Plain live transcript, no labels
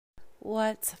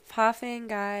What's poppin',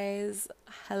 guys?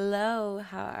 Hello,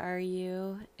 how are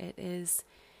you? It is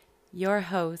your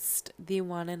host, the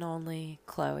one and only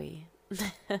Chloe.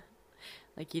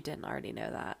 Like you didn't already know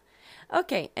that.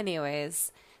 Okay,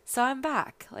 anyways, so I'm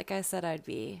back, like I said I'd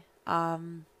be.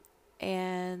 And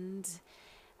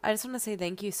I just want to say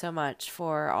thank you so much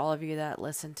for all of you that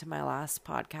listened to my last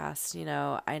podcast.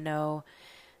 I know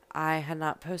I had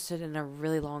not posted in a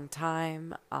really long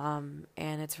time, and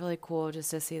it's really cool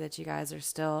just to see that you guys are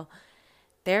still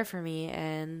there for me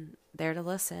and there to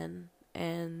listen.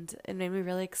 And it made me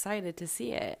really excited to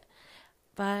see it.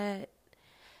 But,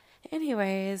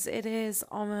 anyways, it is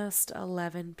almost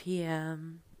 11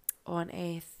 p.m. on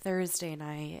a Thursday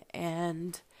night,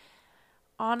 and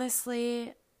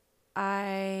honestly,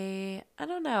 I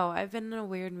don't know. I've been in a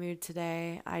weird mood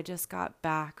today. I just got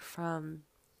back from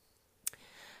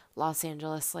Los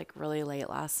Angeles like really late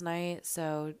last night,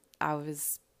 so I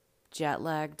was jet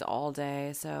lagged all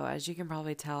day. So as you can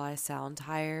probably tell, I sound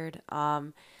tired.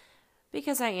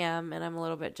 Because I am, and I'm a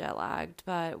little bit jet lagged,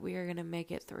 but we are gonna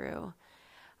make it through.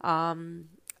 Um,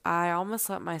 I almost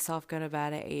let myself go to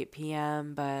bed at 8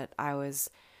 p.m., but I was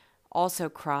also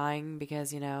crying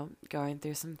because, going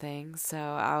through some things. So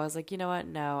I was like, you know what?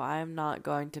 No, I'm not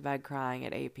going to bed crying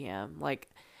at 8 p.m. Like,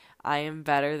 I am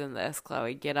better than this,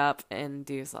 Chloe. Get up and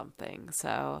do something.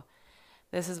 So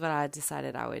this is what I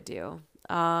decided I would do.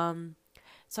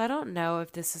 So I don't know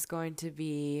if this is going to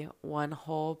be one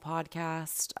whole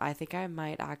podcast. I think I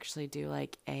might actually do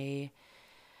like a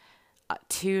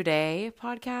 2-day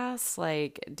podcast,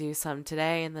 like do some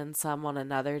today and then some on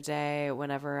another day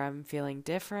whenever I'm feeling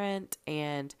different,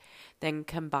 and then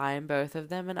combine both of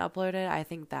them and upload it. I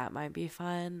think that might be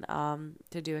fun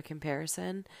to do a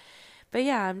comparison. But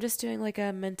yeah, I'm just doing like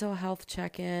a mental health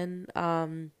check-in.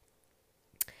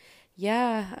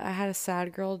 Yeah, I had a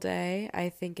sad girl day. I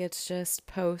think it's just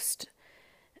post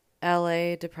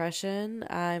LA depression.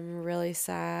 I'm really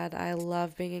sad. I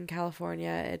love being in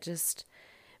California. It just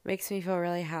makes me feel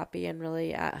really happy and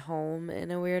really at home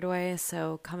in a weird way.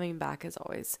 So coming back is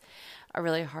always a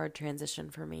really hard transition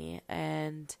for me.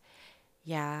 And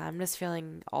yeah, I'm just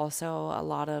feeling also a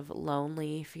lot of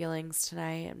lonely feelings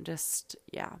tonight.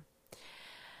 Yeah.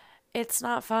 It's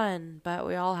not fun, but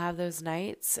we all have those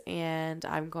nights, and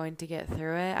I'm going to get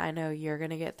through it. I know you're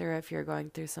going to get through it if you're going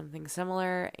through something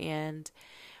similar, and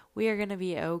we are going to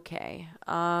be okay.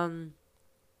 But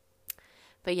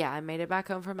yeah, I made it back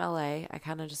home from LA. I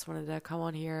kind of just wanted to come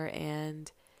on here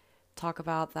and talk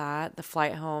about that. The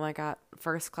flight home, I got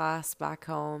first class back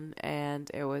home, and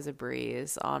it was a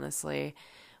breeze, honestly.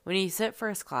 When you sit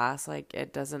first class, like,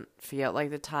 it doesn't feel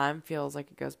like the time feels like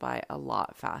it goes by a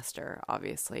lot faster,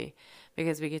 obviously,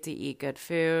 because we get to eat good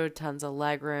food, tons of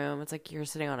leg room. It's like you're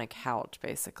sitting on a couch,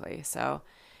 basically. So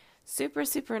super,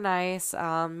 super nice.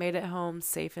 Made it home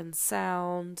safe and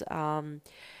sound.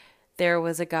 There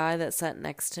was a guy that sat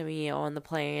next to me on the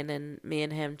plane, and me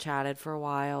and him chatted for a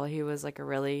while. He was like a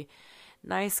really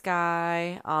nice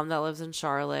guy that lives in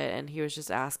Charlotte, and he was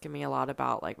just asking me a lot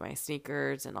about like my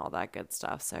sneakers and all that good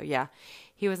stuff. So yeah,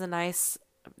 he was a nice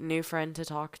new friend to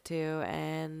talk to,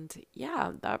 and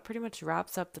yeah, that pretty much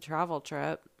wraps up the travel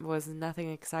trip. It was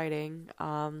nothing exciting.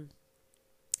 Coming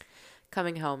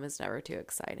home is never too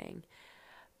exciting.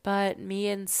 But me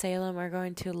and Salem are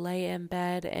going to lay in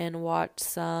bed and watch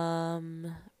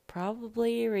some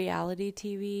probably reality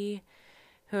TV.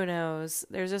 Who knows?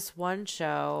 There's this one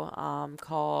show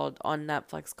called on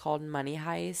Netflix called Money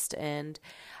Heist, and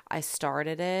I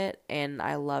started it and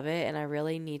I love it, and I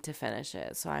really need to finish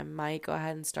it. So I might go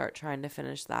ahead and start trying to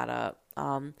finish that up.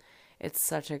 It's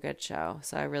such a good show,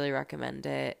 so I really recommend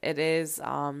it. It is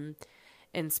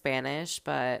in Spanish,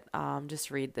 but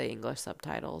just read the English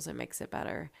subtitles. It makes it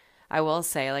better. I will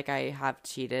say, like, I have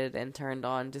cheated and turned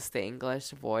on just the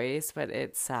English voice, but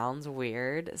it sounds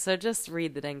weird. So just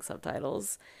read the dang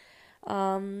subtitles.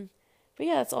 Um, but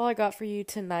yeah, that's all I got for you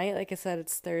tonight. Like I said,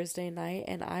 it's Thursday night,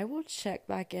 and I will check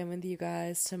back in with you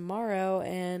guys tomorrow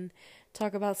and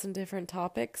talk about some different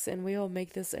topics, and we will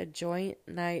make this a joint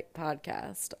night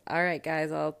podcast. All right,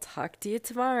 guys, I'll talk to you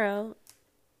tomorrow.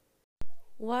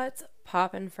 What's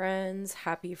poppin', friends?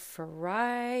 Happy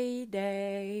Friday.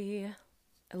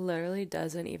 It literally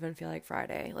doesn't even feel like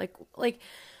Friday. Like,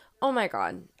 oh my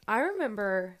God. I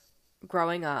remember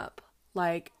growing up,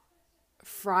 like,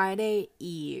 Friday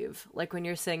Eve, like when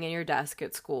you're sitting in your desk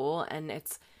at school and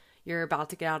you're about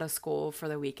to get out of school for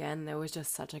the weekend. It was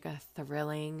just such like a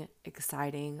thrilling,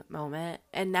 exciting moment.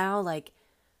 And now, like,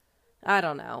 I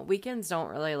don't know. Weekends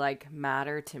don't really like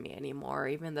matter to me anymore,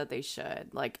 even though they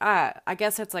should. Like, I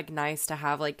guess it's like nice to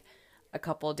have like a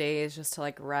couple days just to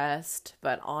like rest.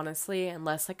 But honestly,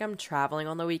 unless like I'm traveling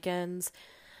on the weekends,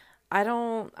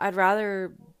 I'd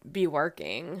rather be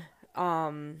working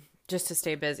just to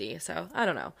stay busy. So, I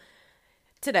don't know.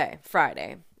 Today,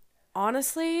 Friday.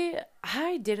 Honestly,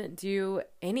 I didn't do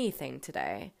anything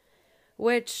today,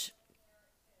 which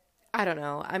I don't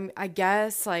know. I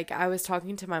guess like I was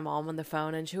talking to my mom on the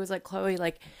phone and she was like, "Chloe,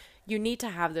 like you need to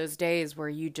have those days where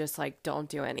you just like don't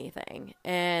do anything."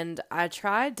 And I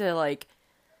tried to like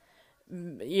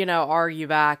argue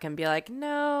back and be like,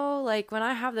 "No, like when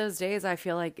I have those days I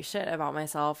feel like shit about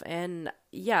myself." And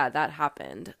yeah, that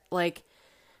happened. Like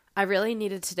I really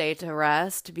needed today to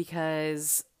rest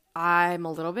because I'm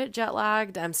a little bit jet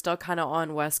lagged. I'm still kind of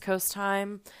on West Coast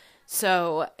time.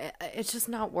 So it's just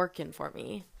not working for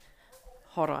me.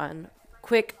 Hold on.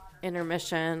 Quick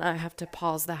intermission. I have to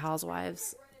pause the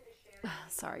Housewives.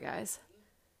 Sorry, guys.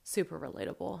 Super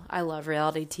relatable. I love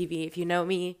reality TV. If you know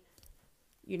me,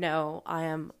 you know I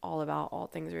am all about all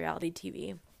things reality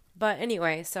TV. But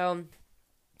anyway, so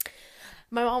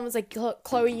my mom was like,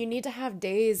 Chloe, you need to have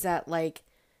days that like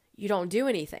you don't do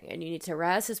anything and you need to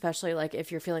rest, especially like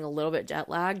if you're feeling a little bit jet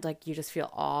lagged, like you just feel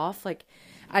off. Like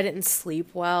I didn't sleep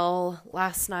well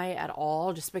last night at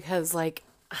all just because like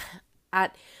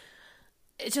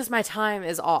it's just my time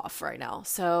is off right now.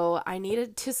 So I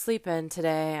needed to sleep in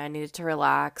today. I needed to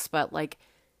relax, but like,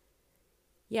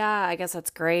 yeah, I guess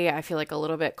that's great. I feel like a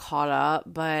little bit caught up,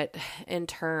 but in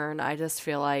turn, I just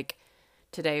feel like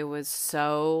today was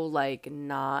so like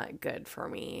not good for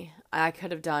me. I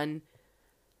could have done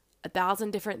 1,000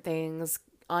 different things,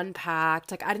 unpacked.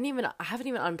 Like I haven't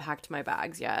even unpacked my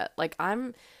bags yet. Like I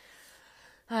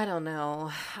don't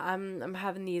know. I'm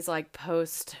having these like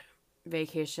post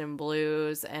vacation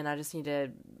blues and I just need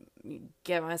to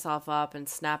get myself up and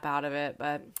snap out of it,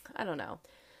 but I don't know.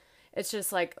 It's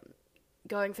just like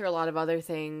going through a lot of other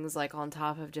things like on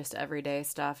top of just everyday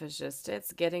stuff is just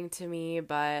it's getting to me,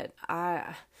 but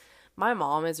my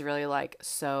mom is really like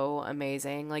so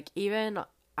amazing. Like even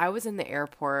I was in the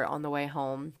airport on the way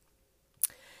home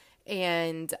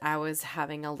and I was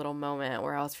having a little moment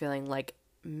where I was feeling like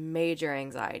major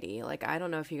anxiety. Like I don't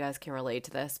know if you guys can relate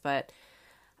to this, but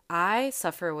I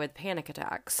suffer with panic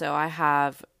attacks. So I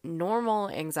have normal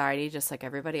anxiety just like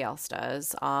everybody else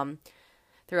does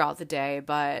throughout the day,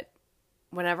 but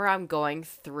whenever I'm going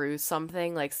through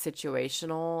something like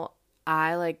situational,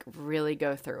 I like really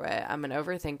go through it. I'm an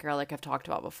overthinker like I've talked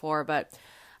about before, but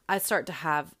I start to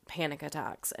have panic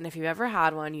attacks. And if you've ever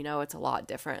had one, you know it's a lot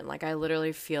different. Like I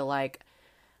literally feel like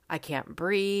I can't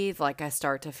breathe, like I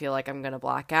start to feel like I'm going to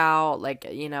black out, like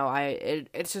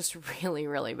it's just really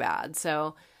really bad.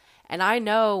 So and I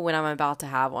know when I'm about to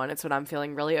have one, it's when I'm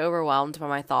feeling really overwhelmed by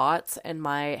my thoughts and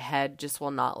my head just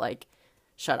will not like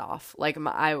shut off. Like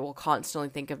I will constantly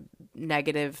think of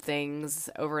negative things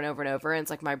over and over and over. And it's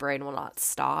like my brain will not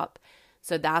stop.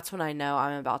 So that's when I know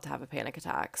I'm about to have a panic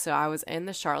attack. So I was in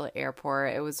the Charlotte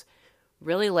airport. It was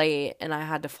really late and I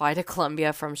had to fly to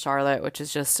Columbia from Charlotte, which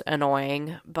is just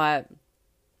annoying. But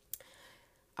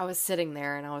I was sitting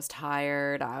there and I was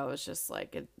tired. I was just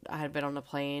like, I had been on a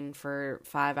plane for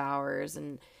 5 hours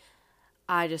and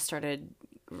I just started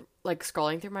like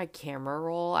scrolling through my camera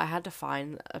roll. I had to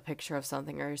find a picture of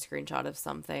something or a screenshot of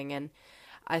something. And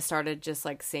I started just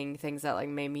like seeing things that like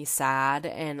made me sad.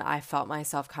 And I felt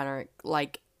myself kind of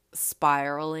like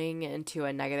spiraling into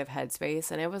a negative headspace.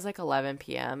 And it was like 11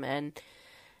 p.m. And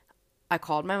I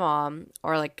called my mom,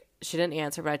 or like she didn't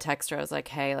answer, but I texted her. I was like,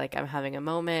 hey, like I'm having a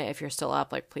moment. If you're still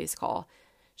up, like please call.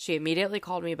 She immediately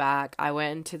called me back. I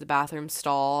went into the bathroom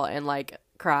stall and like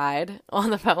cried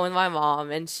on the phone with my mom.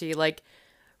 And she like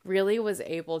really was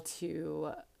able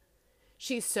to,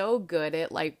 she's so good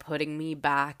at like putting me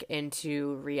back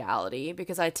into reality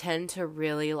because I tend to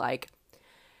really like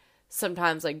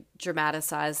sometimes like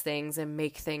dramatize things and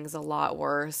make things a lot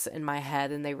worse in my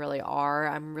head than they really are.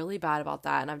 I'm really bad about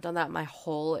that. And I've done that my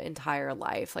whole entire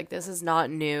life. Like this is not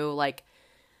new. Like,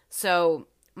 so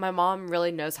my mom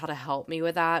really knows how to help me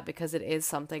with that because it is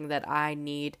something that I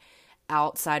need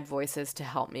outside voices to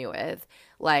help me with.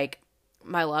 Like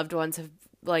my loved ones have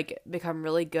like become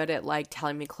really good at like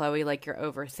telling me, Chloe, like you're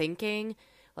overthinking.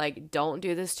 Like, don't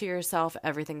do this to yourself.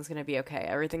 Everything's going to be okay.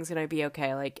 Everything's going to be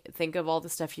okay. Like, think of all the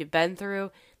stuff you've been through.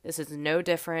 This is no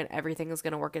different. Everything is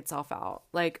going to work itself out.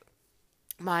 Like,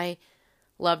 my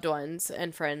loved ones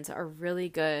and friends are really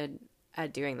good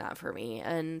at doing that for me.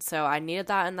 And so I needed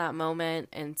that in that moment.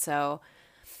 And so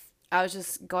I was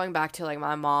just going back to, like,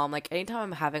 my mom. Like, anytime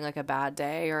I'm having, like, a bad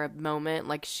day or a moment,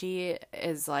 like, she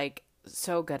is, like,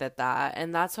 so good at that.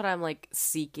 And that's what I'm, like,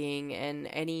 seeking in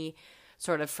any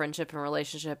sort of friendship and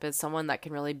relationship is someone that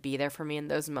can really be there for me in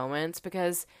those moments,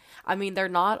 because I mean, they're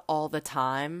not all the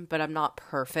time, but I'm not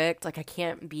perfect. Like, I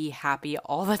can't be happy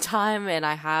all the time, and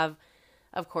I have,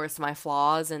 of course, my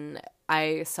flaws, and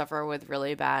I suffer with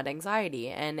really bad anxiety,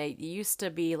 and it used to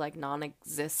be like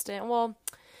non-existent. Well,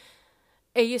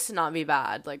 it used to not be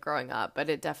bad like growing up,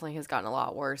 but it definitely has gotten a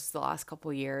lot worse the last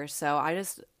couple years. So I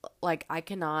just like, I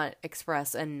cannot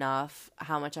express enough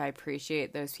how much I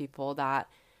appreciate those people that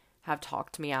have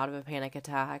talked me out of a panic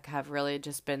attack, have really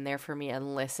just been there for me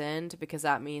and listened, because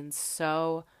that means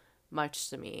so much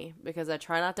to me, because I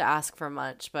try not to ask for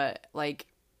much, but like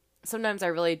sometimes I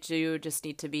really do just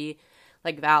need to be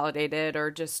like validated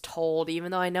or just told,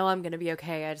 even though I know I'm going to be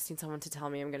okay. I just need someone to tell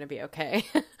me I'm going to be okay.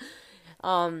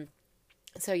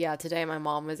 So yeah, today my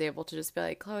mom was able to just be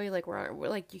like, Chloe, like we're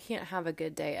like, you can't have a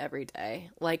good day every day.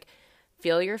 Like,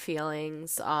 feel your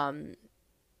feelings.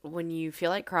 When you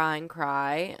feel like crying,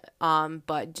 cry.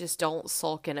 But just don't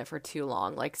sulk in it for too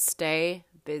long. Like, stay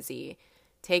busy,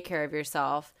 take care of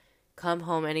yourself, come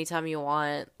home anytime you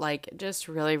want. Like, just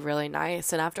really, really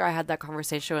nice. And after I had that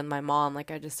conversation with my mom,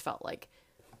 like, I just felt like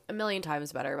a million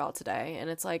times better about today. And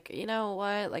it's like, you know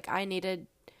what? Like, I needed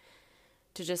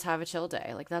to just have a chill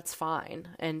day. Like, that's fine.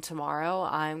 And tomorrow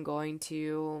I'm going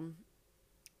to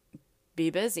be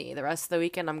busy. The rest of the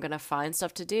weekend I'm going to find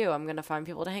stuff to do. I'm going to find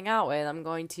people to hang out with. I'm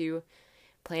going to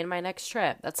plan my next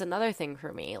trip. That's another thing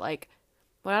for me. Like,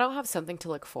 when I don't have something to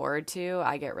look forward to,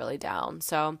 I get really down.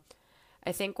 So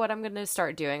I think what I'm going to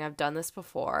start doing, I've done this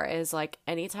before, is like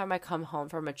anytime I come home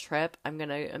from a trip, I'm going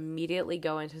to immediately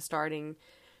go into starting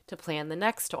to plan the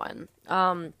next one.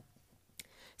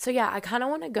 So yeah, I kind of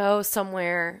want to go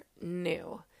somewhere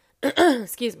new.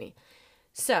 Excuse me.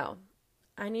 So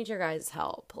I need your guys'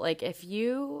 help. Like, if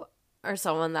you are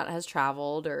someone that has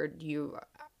traveled, or you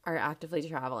are actively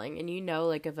traveling and you know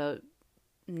like of a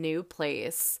new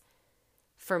place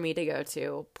for me to go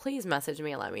to, please message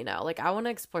me and let me know. Like, I want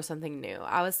to explore something new.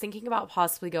 I was thinking about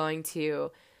possibly going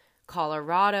to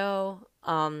Colorado,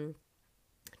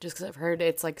 just because I've heard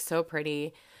it's like so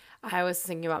pretty. I was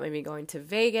thinking about maybe going to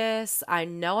Vegas. I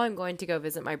know I'm going to go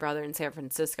visit my brother in San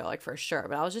Francisco, like for sure.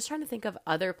 But I was just trying to think of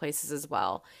other places as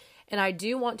well. And I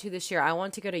do want to this year. I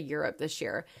want to go to Europe this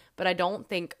year. But I don't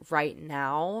think right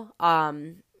now.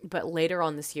 But later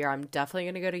on this year, I'm definitely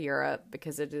going to go to Europe,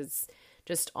 because it is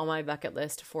just on my bucket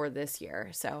list for this year.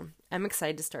 So I'm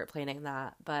excited to start planning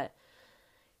that. But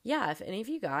yeah, if any of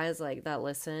you guys like that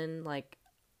listen, like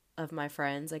of my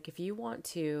friends, like if you want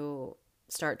to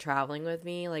start traveling with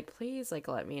me, like please, like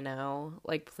let me know.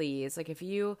 Like please, like if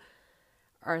you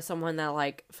are someone that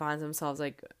like finds themselves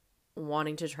like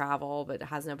wanting to travel but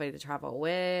has nobody to travel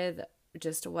with,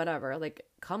 just whatever, like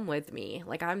come with me.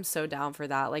 Like, I'm so down for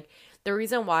that. Like, the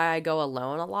reason why I go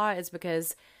alone a lot is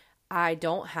because I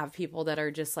don't have people that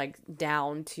are just like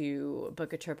down to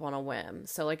book a trip on a whim.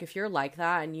 So like, if you're like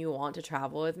that and you want to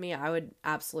travel with me, I would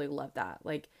absolutely love that.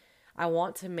 Like, I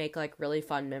want to make like really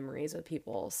fun memories with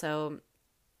people. So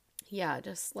yeah,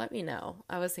 just let me know.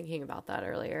 I was thinking about that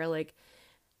earlier. Like,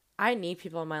 I need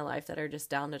people in my life that are just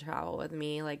down to travel with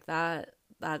me. Like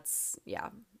that's, yeah,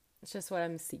 it's just what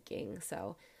I'm seeking.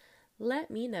 So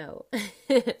let me know.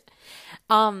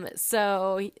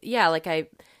 So yeah, like I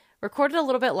recorded a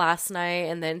little bit last night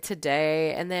and then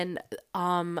today, and then,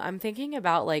 I'm thinking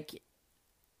about like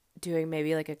doing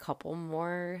maybe like a couple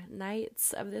more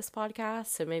nights of this podcast.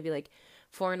 So maybe like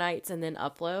 4 nights and then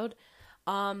upload.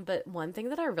 But one thing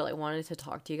that I really wanted to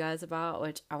talk to you guys about,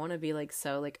 which I want to be like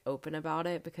so like open about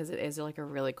it because it is like a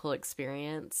really cool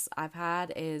experience I've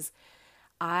had, is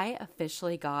I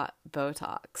officially got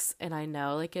Botox. And I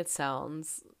know like it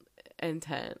sounds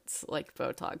intense, like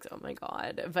Botox, oh my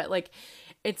God, but like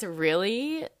it's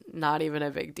really not even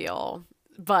a big deal.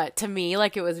 But to me,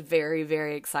 like it was very,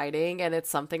 very exciting, and it's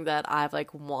something that I've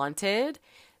like wanted.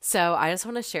 So I just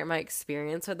want to share my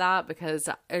experience with that because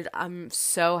I'm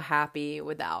so happy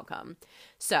with the outcome.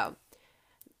 So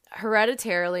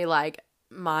hereditarily, like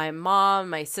my mom,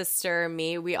 my sister,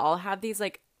 me, we all have these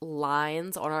like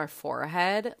lines on our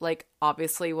forehead. Like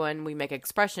obviously when we make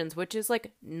expressions, which is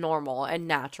like normal and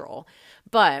natural,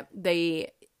 but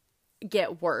they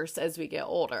get worse as we get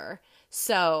older.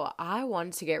 So I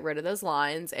wanted to get rid of those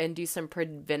lines and do some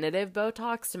preventative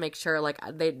Botox to make sure like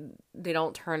they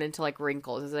don't turn into like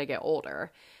wrinkles as I get older.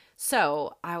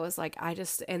 So I was like,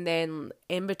 and then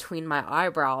in between my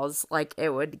eyebrows, like it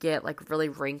would get like really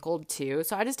wrinkled too.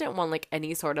 So I just didn't want like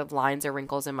any sort of lines or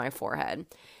wrinkles in my forehead.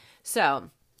 So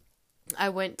I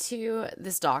went to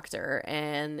this doctor,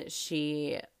 and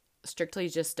she strictly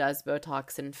just does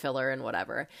Botox and filler and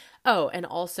whatever. Oh, and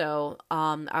also,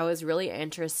 I was really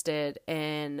interested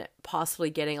in possibly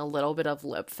getting a little bit of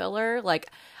lip filler. Like,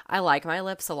 I like my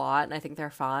lips a lot and I think they're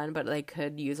fine, but they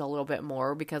could use a little bit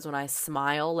more because when I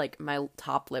smile, like my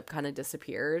top lip kind of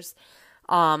disappears.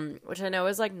 Which I know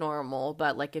is like normal,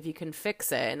 but like if you can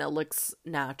fix it and it looks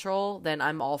natural, then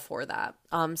I'm all for that.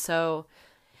 So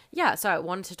yeah, so I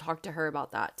wanted to talk to her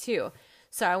about that too.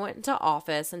 So I went into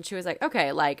office and she was like,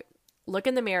 okay, like look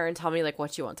in the mirror and tell me like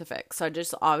what you want to fix. So I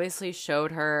just obviously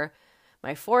showed her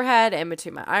my forehead in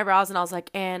between my eyebrows and I was like,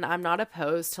 and I'm not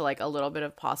opposed to like a little bit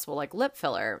of possible like lip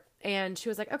filler. And she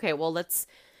was like, okay, well, let's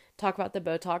talk about the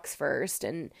Botox first.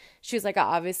 And she was like, I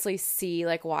obviously see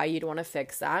like why you'd want to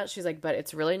fix that. She's like, but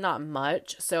it's really not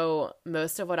much. So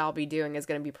most of what I'll be doing is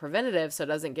going to be preventative so it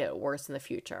doesn't get worse in the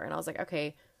future. And I was like,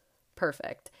 okay,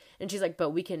 perfect. And she's like,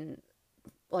 but we can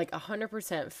like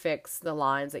 100% fix the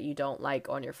lines that you don't like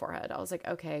on your forehead. I was like,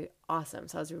 okay, awesome.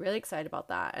 So I was really excited about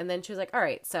that. And then she was like, all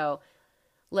right, so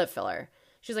lip filler.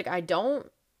 She's like, I don't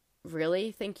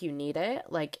really think you need it.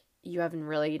 Like, you have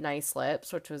really nice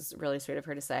lips, which was really sweet of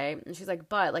her to say. And she's like,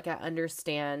 but like, I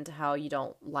understand how you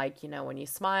don't like, you know, when you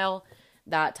smile,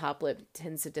 that top lip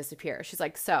tends to disappear. She's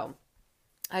like, so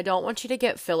I don't want you to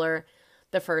get filler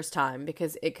the first time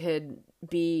because it could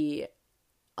be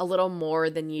a little more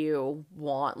than you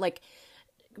want. Like,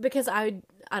 because I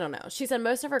don't know. She said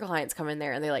most of her clients come in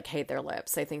there and they like hate their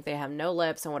lips. They think they have no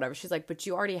lips and whatever. She's like, but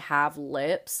you already have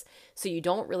lips, so you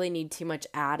don't really need too much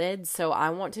added. So I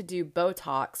want to do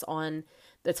Botox on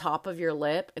the top of your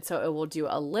lip. And so it will do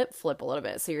a lip flip a little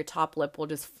bit. So your top lip will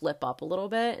just flip up a little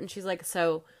bit. And she's like,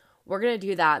 so we're going to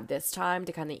do that this time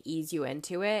to kind of ease you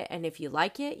into it. And if you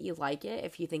like it, you like it.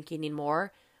 If you think you need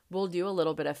more, we'll do a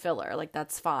little bit of filler. Like,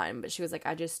 that's fine. But she was like,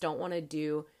 I just don't want to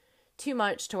do too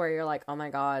much to where you're like, oh my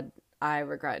God, I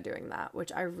regret doing that,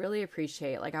 which I really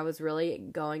appreciate. Like, I was really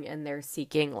going in there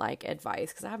seeking like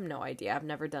advice because I have no idea. I've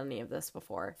never done any of this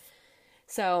before.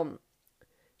 So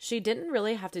she didn't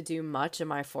really have to do much in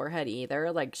my forehead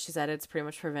either. Like, she said it's pretty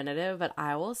much preventative, but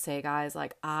I will say, guys,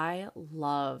 like, I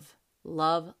love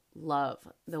the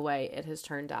way it has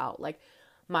turned out. Like,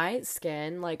 my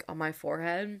skin, like on my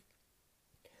forehead,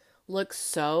 looks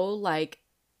so like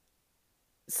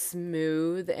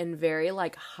smooth and very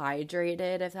like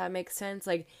hydrated, if that makes sense.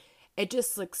 Like, it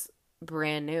just looks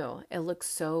brand new. It looks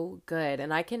so good.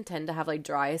 And I can tend to have like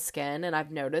dry skin, and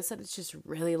I've noticed that it's just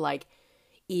really like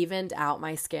evened out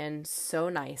my skin so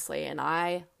nicely, and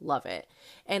I love it.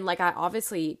 And like, I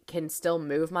obviously can still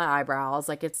move my eyebrows.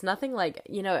 Like, it's nothing like,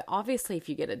 you know, obviously if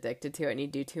you get addicted to it and you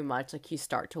do too much, like, you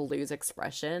start to lose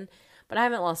expression. But I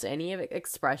haven't lost any of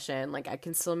expression. Like, I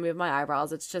can still move my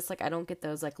eyebrows. It's just like I don't get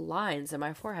those like lines in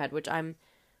my forehead, which I'm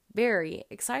very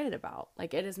excited about.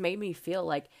 Like, it has made me feel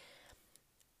like,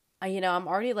 you know, I'm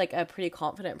already like a pretty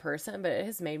confident person, but it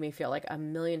has made me feel like a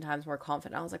million times more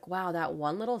confident. I was like, wow, that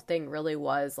one little thing really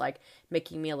was like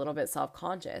making me a little bit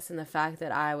self-conscious. And the fact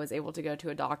that I was able to go to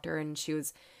a doctor and she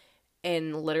was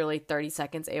in literally 30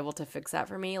 seconds able to fix that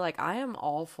for me, like, I am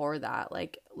all for that.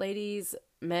 Like, ladies,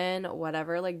 men,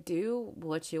 whatever, like, do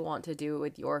what you want to do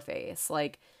with your face.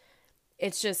 Like,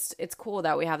 it's cool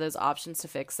that we have those options to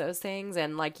fix those things.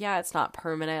 And like, yeah, it's not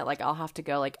permanent. Like, I'll have to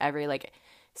go like every, like,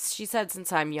 she said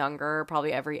since I'm younger,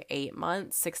 probably every 8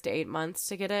 months, 6 to 8 months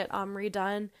to get it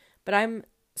redone. But I'm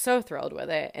so thrilled with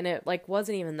it. And it like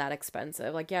wasn't even that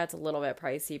expensive. Like, yeah, it's a little bit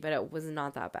pricey, but it was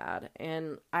not that bad.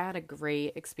 And I had a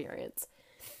great experience.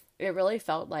 It really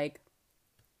felt like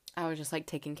I was just like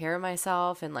taking care of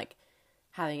myself and like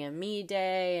having a me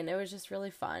day. And it was just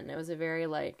really fun. It was a very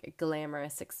like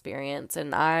glamorous experience.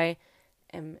 And I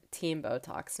am team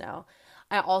Botox now.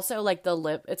 I also like the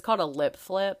lip, it's called a lip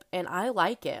flip, and I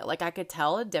like it. Like, I could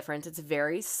tell a difference. It's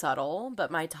very subtle,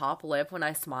 but my top lip when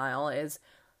I smile is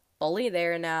fully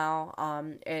there now.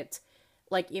 It,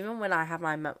 like, even when I have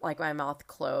my mouth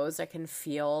closed, I can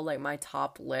feel like my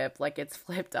top lip, like, it's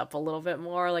flipped up a little bit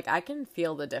more. Like, I can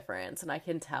feel the difference and I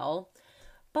can tell,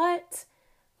 but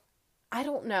I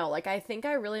don't know. Like, I think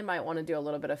I really might want to do a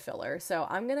little bit of filler. So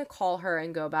I'm going to call her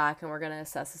and go back and we're going to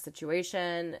assess the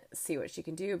situation, see what she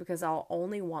can do, because I'll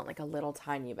only want like a little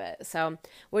tiny bit. So,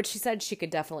 which she said she could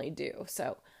definitely do.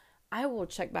 So I will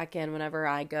check back in whenever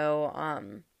I go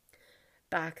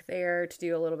back there to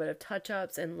do a little bit of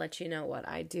touch-ups and let you know what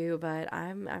I do. But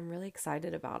I'm really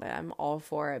excited about it. I'm all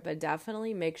for it. But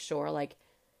definitely make sure like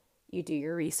you do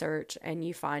your research and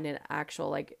you find an actual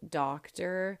like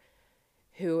doctor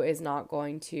who is not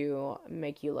going to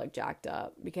make you look jacked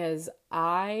up, because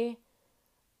I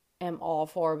am all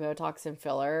for Botox and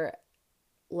filler.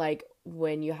 Like,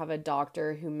 when you have a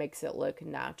doctor who makes it look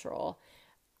natural,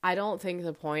 I don't think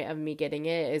the point of me getting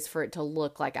it is for it to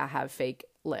look like I have fake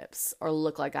lips or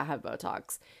look like I have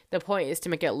Botox. The point is to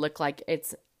make it look like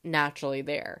it's naturally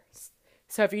there.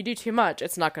 So if you do too much,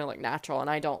 it's not going to look natural, and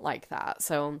I don't like that.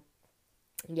 So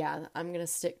yeah, I'm going to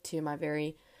stick to my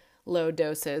very low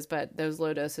doses, but those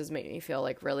low doses make me feel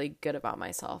like really good about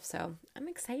myself. So I'm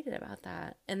excited about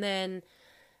that. And then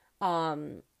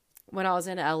um when I was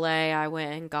in LA, I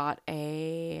went and got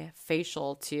a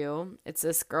facial too. It's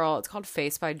this girl, it's called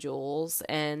Face by Jules,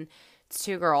 and it's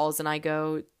two girls, and I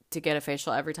go to get a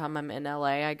facial every time I'm in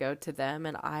LA. I go to them,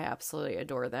 and I absolutely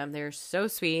adore them. They're so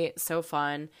sweet, so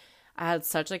fun. I had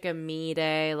such like a me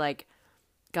day, like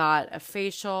got a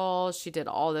facial. She did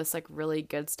all this like really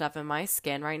good stuff, and my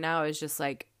skin right now is just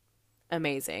like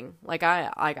amazing.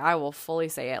 I will fully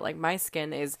say it. Like my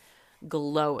skin is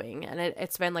glowing, and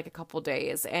it's been like a couple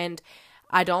days, and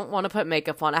I don't want to put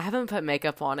makeup on. I haven't put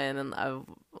makeup on in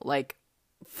like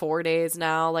 4 days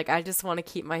now. Like I just want to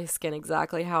keep my skin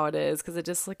exactly how it is because it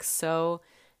just looks so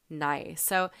nice.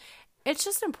 So it's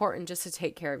just important just to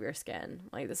take care of your skin.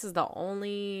 Like this is the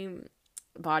only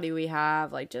body we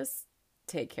have. Like just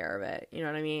take care of it. You know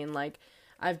what I mean? Like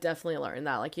I've definitely learned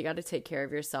that. Like you got to take care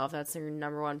of yourself. That's your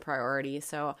number one priority.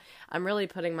 So I'm really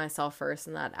putting myself first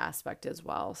in that aspect as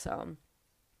well. So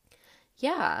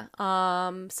yeah.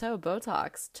 So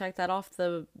Botox, check that off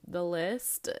the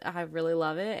list. I really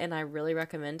love it and I really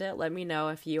recommend it. Let me know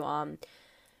if you want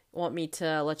me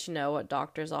to let you know what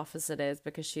doctor's office it is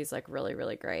because she's like really,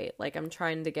 really great. Like I'm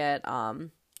trying to get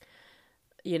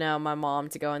my mom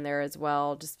to go in there as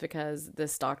well just because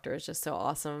this doctor is just so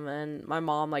awesome, and my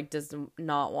mom like does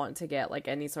not want to get like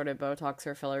any sort of Botox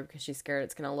or filler because she's scared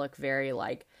it's gonna look very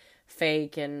like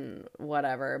fake and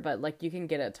whatever, but like you can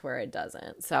get it to where it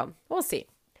doesn't, so we'll see.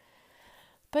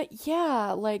 But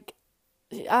yeah, like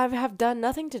I have done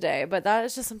nothing today, but that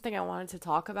is just something I wanted to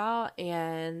talk about,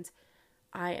 and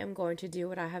I am going to do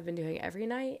what I have been doing every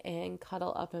night and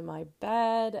cuddle up in my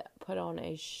bed, put on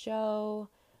a show,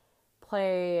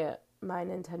 play my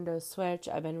Nintendo Switch.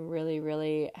 I've been really,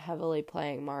 really heavily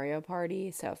playing Mario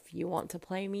Party. So if you want to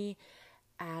play me,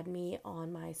 add me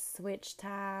on my Switch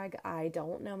tag. I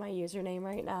don't know my username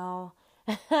right now.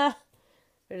 Or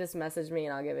just message me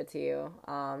and I'll give it to you.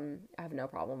 I have no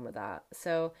problem with that.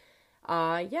 So,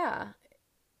 yeah,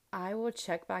 I will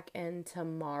check back in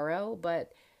tomorrow,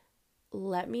 but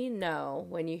let me know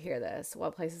when you hear this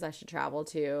what places I should travel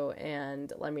to,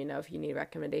 and let me know if you need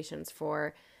recommendations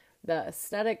for the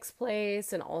aesthetics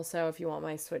place, and also if you want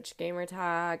my Switch gamer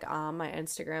tag. My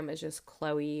Instagram is just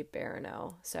Chloe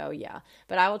Barano. So yeah,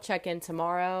 but I will check in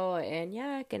tomorrow, and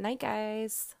yeah, good night,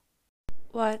 guys.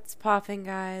 What's popping,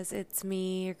 guys? It's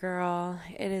me, your girl.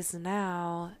 It is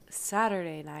now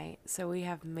Saturday night, so we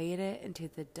have made it into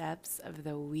the depths of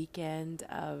the weekend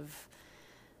of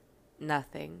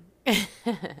nothing.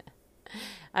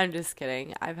 I'm just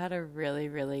kidding. I've had a really,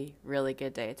 really, really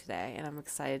good day today, and I'm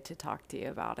excited to talk to you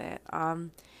about it.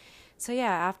 So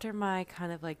yeah, after my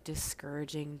kind of like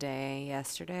discouraging day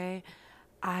yesterday,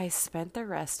 I spent the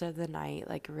rest of the night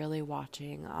like really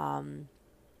watching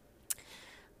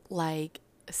like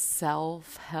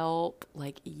self-help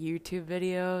like YouTube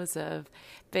videos of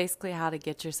basically how to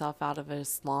get yourself out of a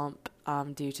slump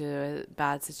due to a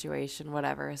bad situation,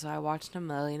 whatever. So I watched a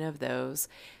million of those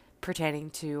pertaining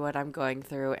to what I'm going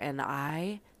through, and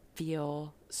I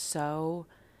feel so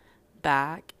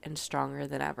back and stronger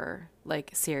than ever.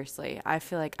 Like seriously, I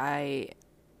feel like I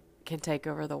can take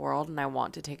over the world, and I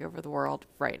want to take over the world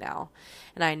right now.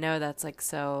 And I know that's like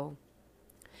so,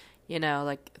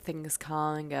 like things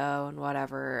come and go and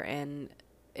whatever, and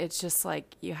it's just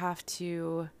like you have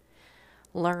to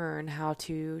learn how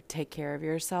to take care of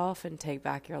yourself and take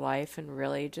back your life and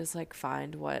really just like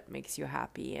find what makes you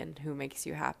happy and who makes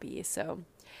you happy. So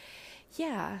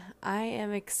yeah, I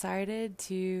am excited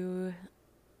to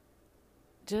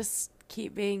just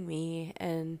keep being me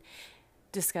and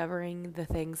discovering the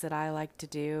things that I like to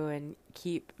do and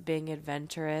keep being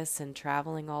adventurous and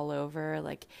traveling all over.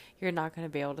 Like, you're not going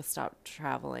to be able to stop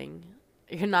traveling.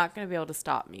 You're not going to be able to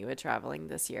stop me with traveling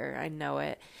this year. I know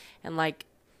it. And like,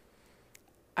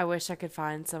 I wish I could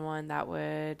find someone that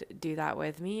would do that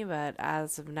with me, but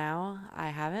as of now, I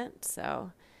haven't.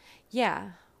 So,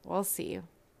 yeah, we'll see.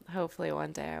 Hopefully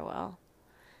one day I will.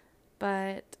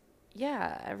 But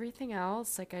yeah, everything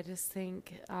else, like I just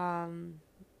think I'm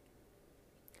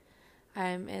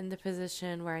in the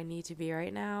position where I need to be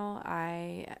right now.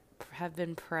 I have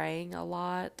been praying a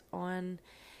lot on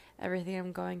everything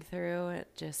I'm going through,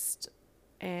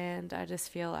 and I just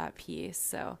feel at peace.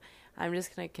 So I'm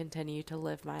just going to continue to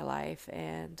live my life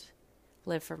and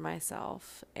live for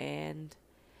myself and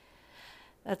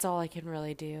that's all I can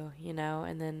really do,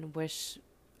 and then wish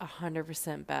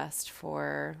 100% best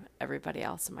for everybody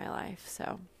else in my life.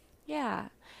 So, yeah.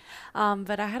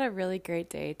 But I had a really great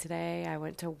day today. I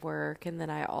went to work, and then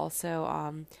I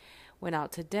also went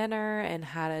out to dinner and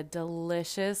had a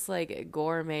delicious like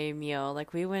gourmet meal.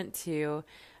 Like, we went to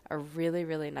a really,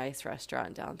 really nice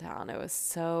restaurant downtown. It was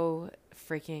so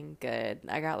freaking good.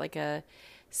 I got like a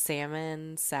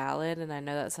salmon salad, and I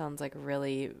know that sounds like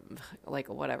really like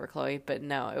whatever, Chloe, but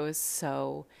no, it was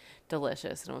so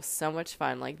delicious, and it was so much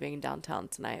fun like being downtown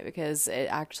tonight because it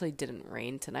actually didn't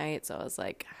rain tonight, so I was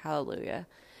like, hallelujah.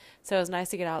 So it was nice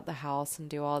to get out the house and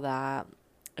do all that.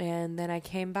 And then I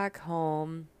came back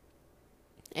home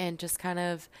and just kind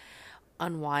of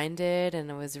unwinded,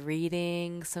 and I was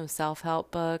reading some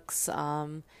self-help books,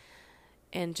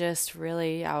 and just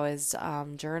really I was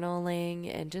journaling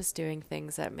and just doing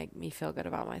things that make me feel good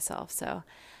about myself. So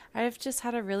I've just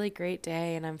had a really great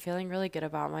day, and I'm feeling really good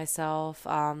about myself.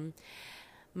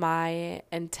 My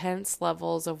intense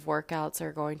levels of workouts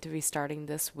are going to be starting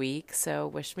this week, so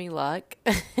wish me luck.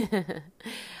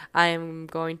 I am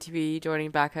going to be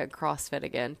joining back at CrossFit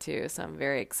again too, so I'm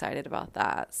very excited about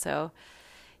that. So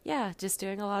yeah, just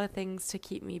doing a lot of things to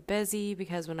keep me busy,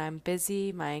 because when I'm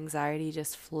busy, my anxiety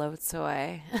just floats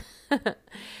away.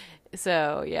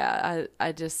 So yeah,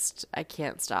 I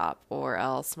can't stop, or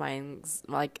else my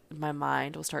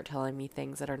mind will start telling me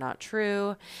things that are not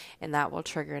true, and that will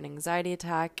trigger an anxiety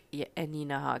attack, and you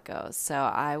know how it goes. So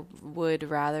I would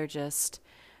rather just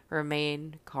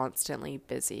remain constantly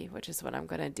busy, which is what I'm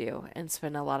going to do, and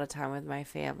spend a lot of time with my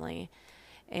family.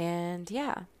 And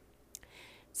yeah.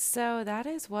 So that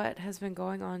is what has been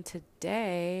going on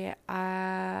today.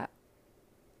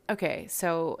 Okay,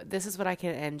 so this is what I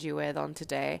can end you with on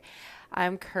today.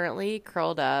 I'm currently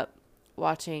curled up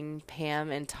watching Pam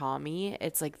and Tommy.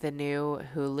 It's like the new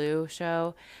Hulu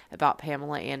show about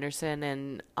Pamela Anderson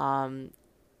and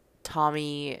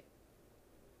Tommy.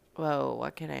 Whoa,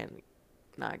 what can I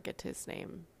not get his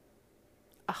name?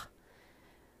 Ugh,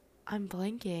 I'm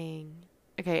blanking.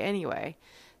 Okay, anyway.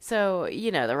 So,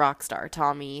 the rock star,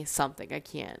 Tommy something. I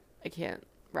can't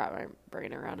wrap my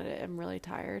brain around it. I'm really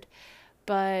tired.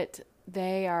 But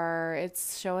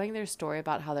it's showing their story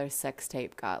about how their sex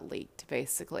tape got leaked,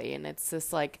 basically. And it's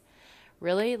this like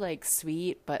really like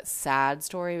sweet but sad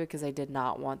story, because I did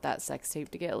not want that sex tape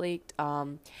to get leaked.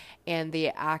 And the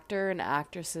actor and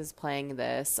actresses playing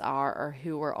this are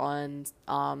who were on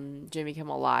Jimmy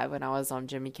Kimmel Live when I was on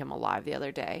Jimmy Kimmel Live the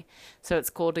other day. So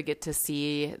it's cool to get to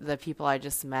see the people I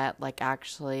just met like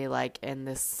actually like in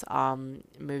this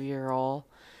movie role.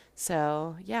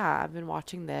 So yeah, I've been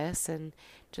watching this and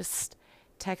just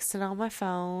texting on my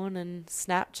phone and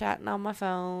Snapchatting on my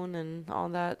phone and all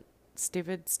that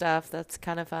stupid stuff. That's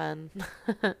kind of fun.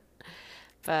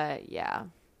 But yeah,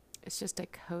 it's just a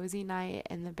cozy night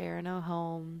in the Barano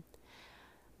home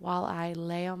while I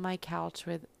lay on my couch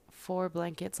with 4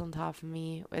 blankets on top of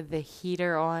me, with the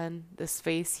heater on, the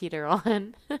space heater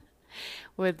on,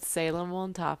 with Salem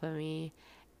on top of me,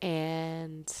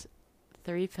 and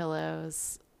 3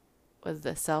 pillows, with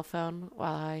the cell phone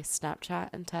while I Snapchat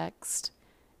and text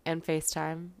and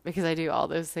FaceTime, because I do all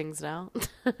those things now,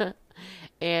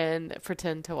 and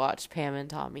pretend to watch Pam and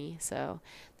Tommy. So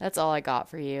that's all I got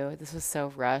for you. This was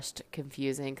so rushed,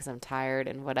 confusing, because I'm tired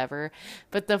and whatever.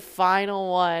 But the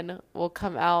final one will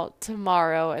come out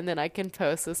tomorrow, and then I can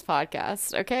post this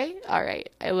podcast. Okay? All right.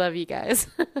 I love you guys.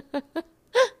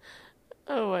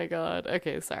 Oh my God.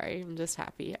 Okay, sorry. I'm just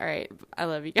happy. All right. I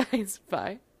love you guys.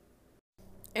 Bye.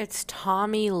 It's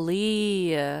Tommy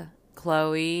Lee,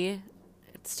 Chloe.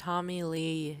 It's Tommy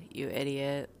Lee, you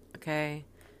idiot. Okay?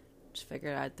 Just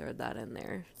figured I'd throw that in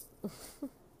there.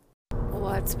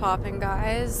 What's poppin',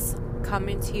 guys?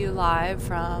 Coming to you live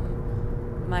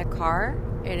from my car.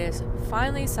 It is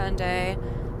finally Sunday.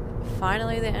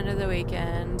 Finally the end of the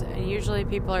weekend. And usually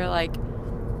people are like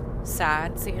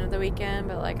sad it's the end of the weekend,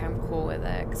 but like I'm cool with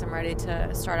it because I'm ready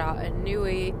to start out a new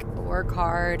week, work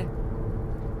hard,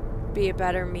 be a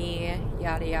better me,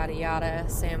 yada yada yada,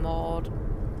 same old,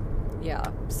 yeah,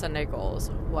 Sunday goals,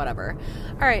 whatever.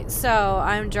 Alright, so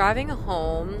I'm driving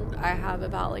home. I have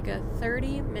about like a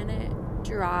 30-minute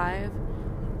drive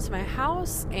to my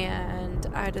house, and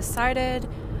I decided,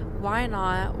 why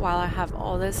not, while I have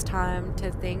all this time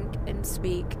to think and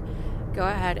speak, go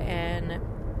ahead and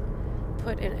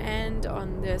put an end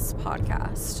on this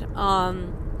podcast.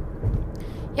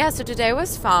 Yeah, so today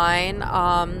was fine.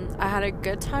 I had a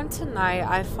good time tonight.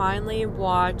 I finally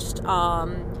watched,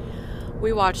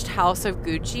 we watched House of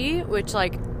Gucci, which,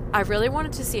 like, I really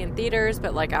wanted to see in theaters,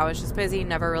 but, like, I was just busy,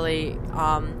 never really,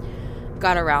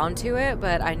 got around to it,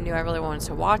 but I knew I really wanted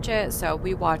to watch it. So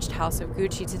we watched House of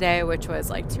Gucci today, which was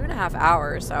like 2.5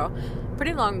 hours. So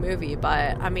pretty long movie,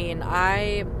 but I mean,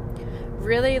 I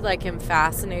really like am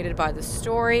fascinated by the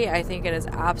story. I think it is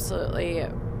absolutely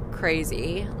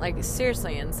crazy, like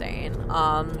seriously insane.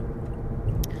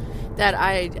 That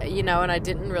and I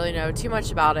didn't really know too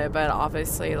much about it, but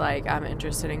obviously like I'm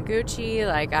interested in Gucci.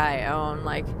 Like I own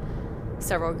like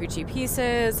several Gucci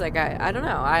pieces. Like I don't know.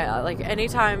 I like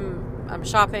anytime I'm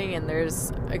shopping and there's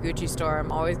a Gucci store,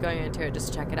 I'm always going into it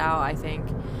just to check it out. I think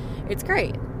it's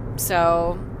great.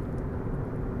 So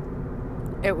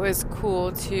it was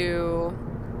cool to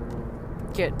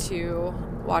get to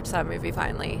watch that movie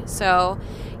finally. So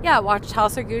yeah, watched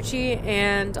House of Gucci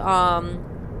and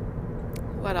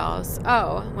what else?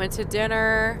 Oh, went to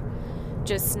dinner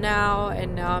just now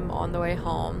and now I'm on the way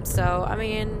home. So I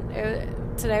mean,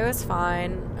 today was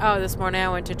fine. Oh, this morning I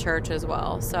went to church as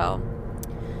well. So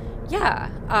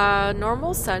yeah,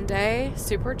 normal Sunday,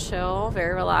 super chill,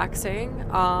 very relaxing,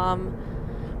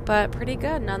 but pretty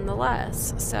good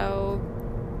nonetheless. So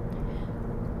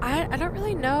I don't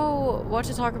really know what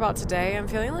to talk about today. I'm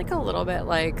feeling like a little bit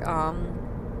like,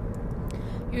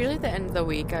 usually at the end of the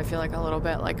week, I feel like a little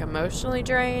bit like emotionally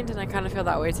drained, and I kind of feel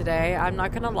that way today. I'm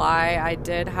not going to lie. I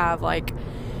did have like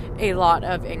a lot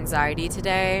of anxiety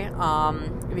today,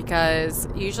 because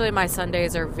usually my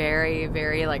Sundays are very,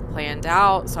 very like planned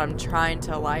out. So I'm trying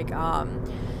to like,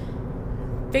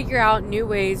 figure out new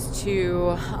ways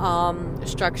to,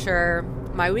 structure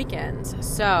my weekends.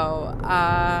 So,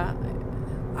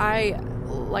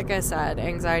 like I said,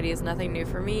 anxiety is nothing new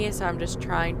for me, so I'm just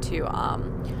trying to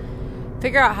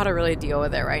figure out how to really deal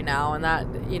with it right now. And that,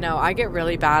 I get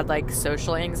really bad like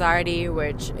social anxiety,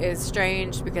 which is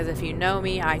strange because if you know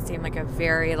me, I seem like a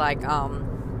very like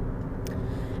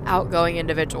outgoing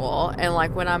individual, and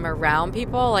like when I'm around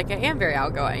people, like I am very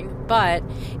outgoing, but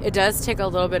it does take a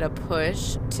little bit of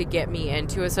push to get me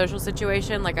into a social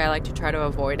situation. Like I like to try to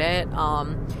avoid it.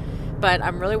 But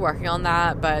I'm really working on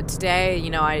that. But today,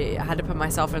 I had to put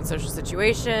myself in a social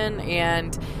situation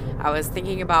and I was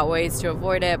thinking about ways to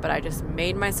avoid it, but I just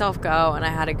made myself go and I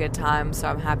had a good time. So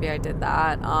I'm happy I did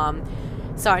that.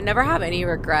 So I never have any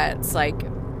regrets. Like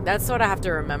that's what I have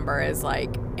to remember is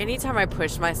like anytime I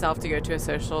push myself to go to a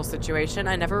social situation,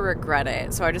 I never regret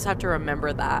it. So I just have to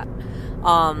remember that,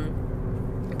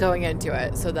 going into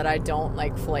it so that I don't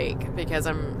like flake, because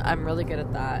I'm really good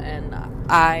at that. And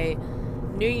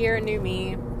new year, new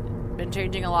me, been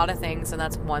changing a lot of things, and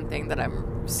that's one thing that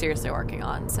I'm seriously working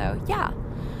on. So yeah.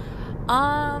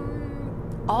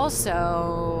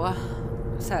 Also,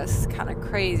 so it's kind of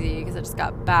crazy because I just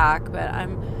got back, but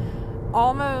I'm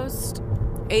almost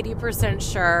 80%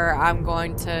 sure I'm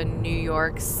going to New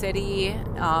York City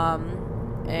in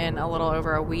a little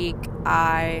over a week.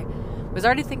 I was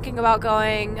already thinking about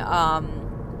going,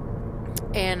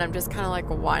 and I'm just kind of like,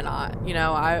 why not?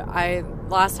 I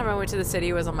last time I went to the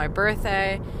city was on my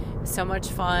birthday. So much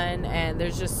fun, and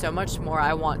there's just so much more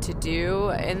I want to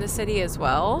do in the city as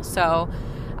well. So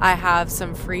I have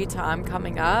some free time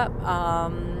coming up,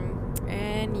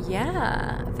 and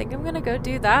yeah, I think I'm gonna go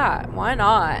do that. Why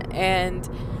not? And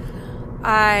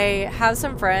I have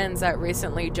some friends that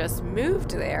recently just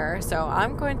moved there, so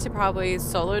I'm going to probably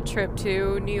solo trip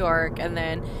to New York and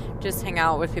then just hang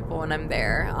out with people when I'm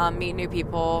there, meet new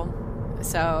people.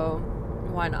 So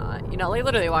why not? Like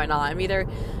literally, why not? I'm either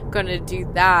going to do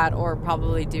that or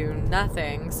probably do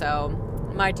nothing. So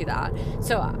I might do that.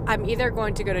 So I'm either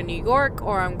going to go to New York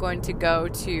or I'm going to go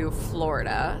to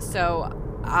Florida. So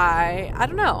I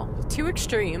don't know, two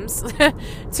extremes,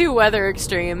 two weather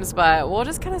extremes, but we'll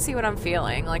just kind of see what I'm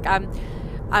feeling. Like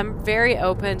I'm very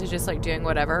open to just like doing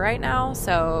whatever right now.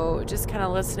 So just kind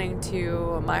of listening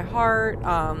to my heart.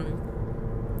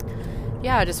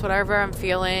 Yeah, just whatever I'm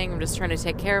feeling. I'm just trying to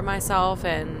take care of myself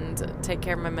and take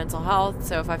care of my mental health.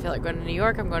 So if I feel like going to New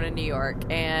York, I'm going to New York,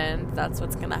 and that's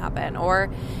what's going to happen.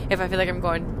 Or if I feel like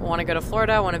want to go to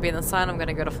Florida, want to be in the sun, I'm going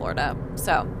to go to Florida.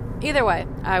 So either way,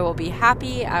 I will be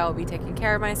happy. I will be taking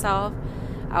care of myself.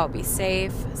 I will be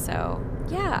safe. So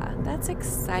yeah, that's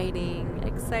exciting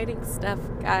stuff,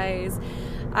 guys.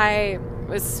 I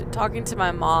was talking to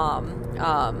my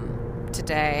mom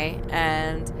today,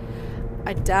 and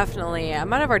I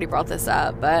might have already brought this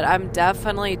up, but I'm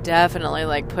definitely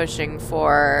like pushing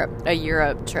for a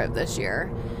Europe trip this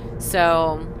year.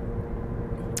 So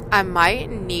I might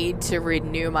need to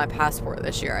renew my passport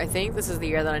this year. I think this is the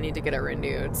year that I need to get it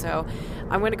renewed. So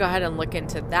I'm going to go ahead and look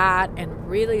into that and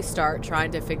really start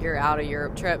trying to figure out a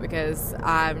Europe trip, because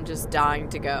I'm just dying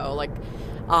to go. Like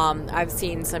I've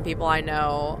seen some people I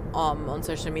know on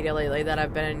social media lately that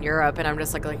have been in Europe, and I'm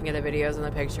just like looking at the videos and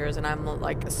the pictures, and I'm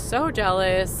like so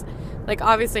jealous. Like,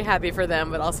 obviously happy for them,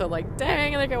 but also like,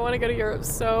 dang, like I want to go to Europe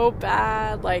so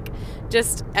bad. Like,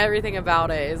 just everything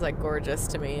about it is like gorgeous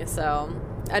to me. So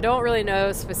I don't really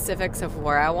know specifics of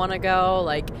where I want to go.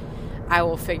 Like, I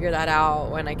will figure that out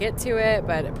when I get to it,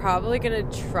 but probably gonna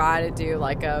try to do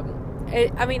like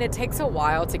it takes a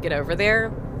while to get over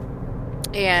there,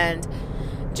 and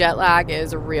jet lag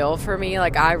is real for me.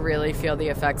 Like, I really feel the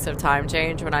effects of time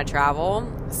change when I travel.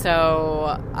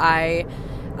 So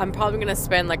I'm probably going to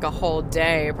spend like a whole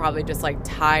day probably just like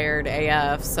tired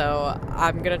AF. So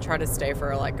I'm going to try to stay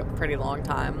for like a pretty long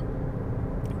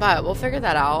time. But we'll figure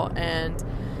that out, and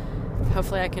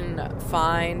hopefully I can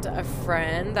find a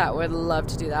friend that would love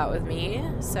to do that with me.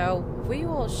 So we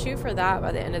will shoot for that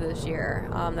by the end of this year.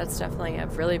 That's definitely a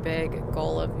really big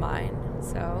goal of mine.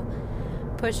 So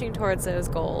pushing towards those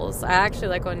goals. I actually,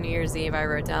 like, on New Year's Eve, I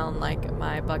wrote down like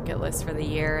my bucket list for the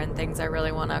year and things I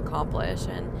really want to accomplish,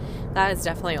 and that is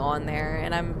definitely on there.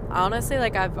 And I'm honestly,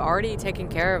 like, I've already taken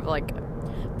care of like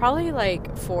probably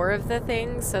like 4 of the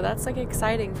things, so that's like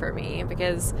exciting for me,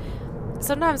 because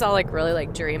sometimes I'll like really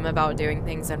like dream about doing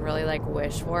things and really like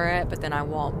wish for it, but then I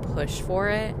won't push for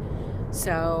it.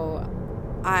 So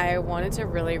I wanted to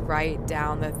really write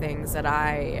down the things that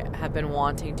I have been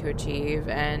wanting to achieve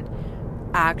and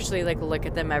actually like look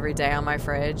at them every day on my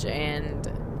fridge and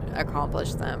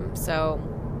accomplish them. So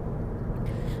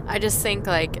I just think,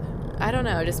 like, I don't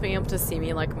know, just being able to see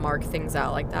me like mark things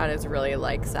out like that is really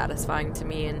like satisfying to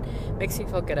me and makes me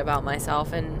feel good about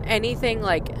myself. And anything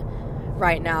like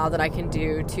right now that I can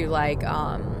do to like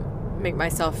make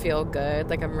myself feel good,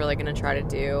 like, I'm really gonna try to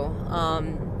do.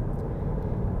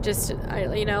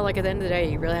 Like, at the end of the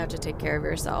day, you really have to take care of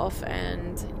yourself,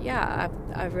 and yeah,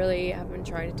 I really have been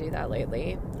trying to do that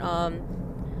lately.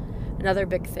 Another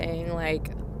big thing,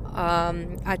 like,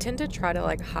 I tend to try to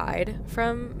like hide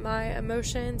from my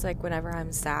emotions. Like, whenever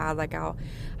I'm sad, like I'll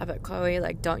put Chloe,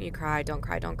 like, don't you cry, don't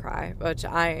cry, which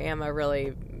I am a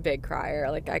really big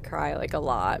crier. Like, I cry like a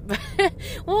lot.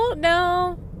 Well,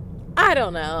 no, I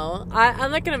don't know.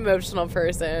 I'm like an emotional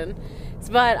person.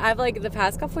 But I've, like, the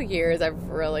past couple years, I've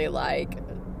really, like,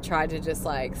 tried to just,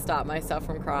 like, stop myself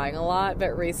from crying a lot.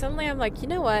 But recently, I'm like, you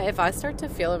know what? If I start to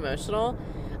feel emotional,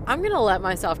 I'm going to let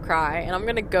myself cry. And I'm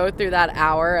going to go through that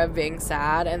hour of being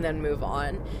sad and then move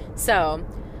on. So,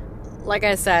 like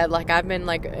I said, like, I've been,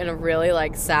 like, in a really,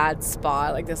 like, sad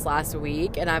spot, like, this last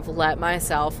week. And I've let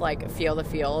myself, like, feel the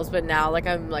feels. But now, like,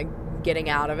 I'm, like, getting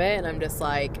out of it. And I'm just,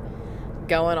 like,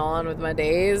 going on with my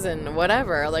days and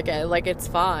whatever, like it's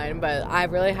fine. But I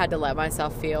really had to let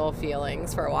myself feel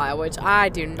feelings for a while, which I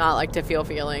do not like to feel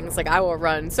feelings. Like, I will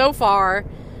run so far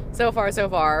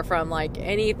from like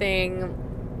anything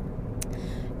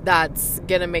that's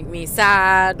gonna make me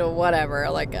sad or whatever.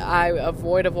 Like, I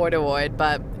avoid,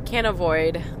 but can't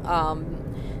avoid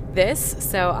this.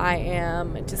 So I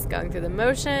am just going through the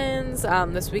motions.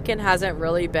 This weekend hasn't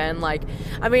really been like,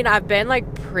 I mean, I've been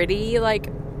like pretty like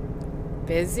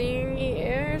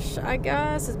busy-ish, I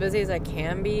guess, as busy as I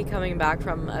can be coming back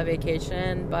from a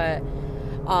vacation. But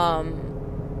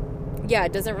yeah,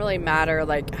 it doesn't really matter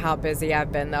like how busy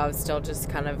I've been, though. I've still just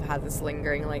kind of had this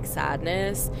lingering like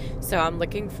sadness, so I'm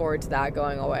looking forward to that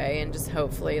going away, and just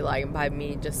hopefully, like, by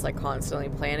me just like constantly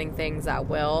planning things, that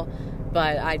will.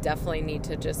 But I definitely need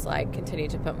to just like continue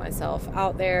to put myself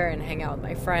out there and hang out with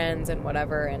my friends and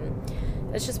whatever, and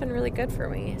it's just been really good for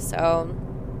me. So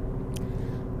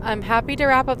I'm happy to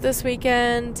wrap up this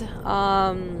weekend.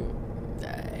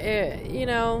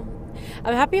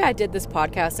 I'm happy I did this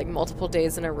podcast like multiple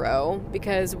days in a row,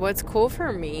 because what's cool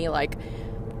for me, like,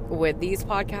 with these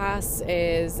podcasts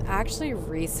is actually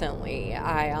recently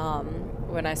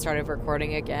when I started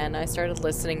recording again, I started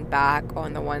listening back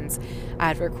on the ones I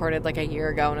had recorded like a year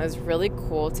ago, and it was really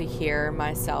cool to hear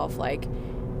myself, like,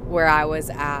 where I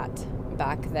was at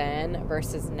back then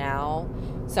versus now.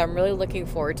 So I'm really looking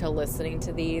forward to listening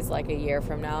to these like a year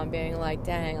from now and being like,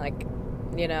 dang, like,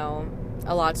 you know,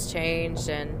 a lot's changed,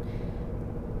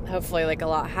 and hopefully like a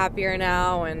lot happier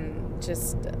now, and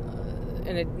just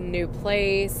in a new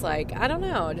place. Like, I don't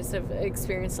know, just have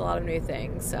experienced a lot of new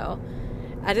things. So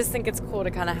I just think it's cool to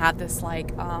kind of have this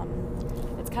like, it's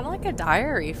kind of like a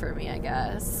diary for me, I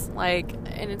guess. Like,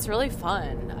 and it's really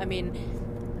fun. I mean,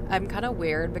 I'm kind of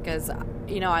weird because,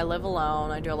 you know, I live alone.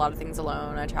 I do a lot of things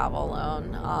alone. I travel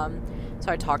alone.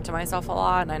 So I talk to myself a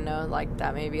lot, and I know, like,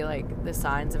 that may be, like, the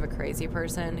signs of a crazy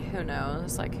person. Who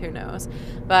knows? Like, who knows?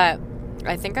 But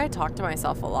I think I talk to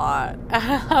myself a lot.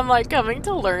 I'm like coming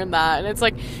to learn that. And it's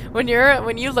like when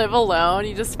you live alone,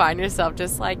 you just find yourself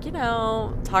just like,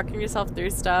 talking yourself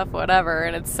through stuff, whatever,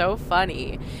 and it's so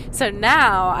funny. So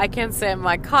now I can sit in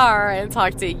my car and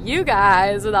talk to you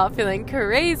guys without feeling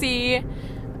crazy.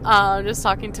 Just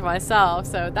talking to myself.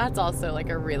 So that's also like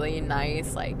a really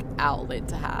nice like outlet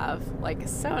to have. Like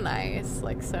so nice.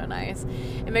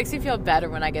 It makes me feel better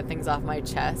when I get things off my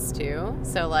chest too.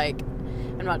 So like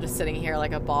I'm not just sitting here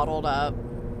like a bottled up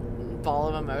ball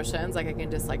of emotions. Like I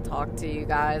can just like talk to you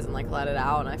guys and like let it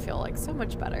out, and I feel like so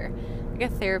much better. Like a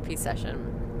therapy session.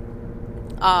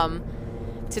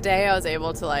 Today I was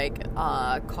able to like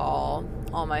call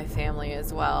all my family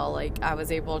as well. Like I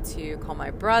was able to call my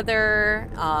brother,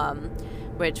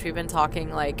 which we've been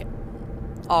talking like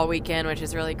all weekend, which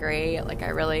is really great. Like I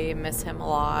really miss him a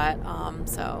lot.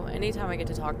 So anytime I get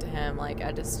to talk to him, like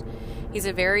he's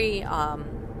a very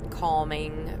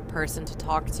calming person to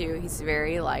talk to. He's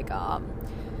very like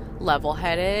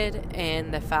level-headed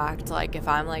in the fact like if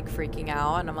I'm like freaking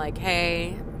out and I'm like,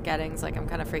 hey Gettings, like I'm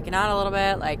kind of freaking out a little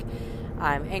bit, like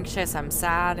I'm anxious, I'm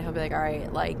sad, he'll be like, all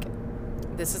right, like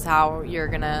this is how you're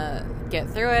gonna get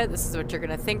through it, this is what you're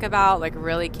gonna think about, like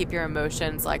really keep your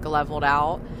emotions like leveled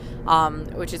out,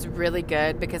 which is really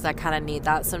good because I kind of need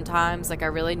that sometimes. Like I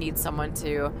really need someone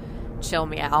to chill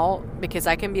me out because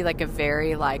I can be like a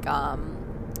very like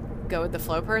go with the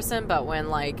flow person, but when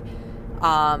like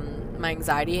my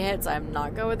anxiety hits, I'm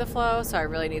not go with the flow, so I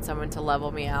really need someone to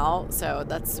level me out. So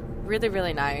that's really,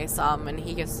 really nice. And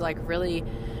he gives like really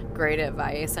great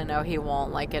advice. I know he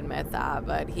won't like admit that,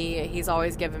 but he's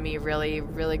always given me really,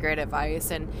 really great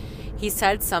advice. And he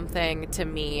said something to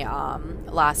me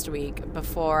last week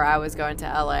before I was going to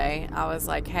LA. I was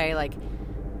like, hey, like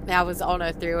I was on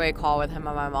a three-way call with him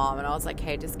and my mom, and I was like,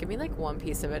 hey, just give me like one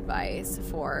piece of advice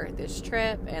for this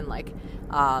trip and like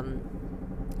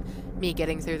me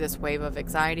getting through this wave of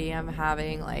anxiety I'm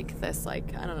having, like this,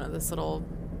 like, I don't know, this little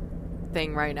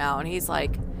thing right now. And he's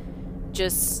like,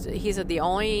 he said the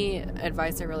only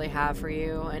advice I really have for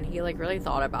you, and he like really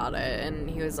thought about it, and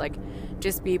he was like,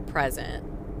 just be present.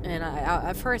 And I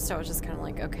at first I was just kind of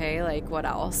like, okay, like what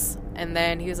else? And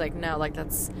then he was like, no, like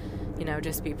that's,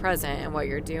 just be present in what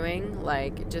you're doing,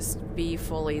 like just be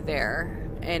fully there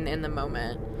and in the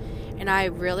moment. And I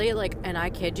really like, and I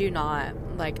kid you not,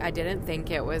 like I didn't think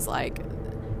it was like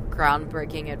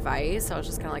groundbreaking advice. I was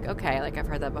just kind of like, okay, like I've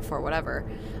heard that before, whatever.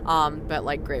 But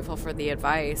like grateful for the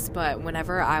advice. But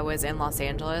whenever I was in Los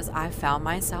Angeles, I found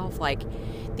myself like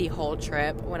the whole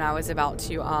trip when I was about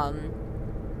to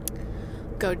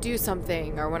go do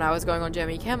something, or when I was going on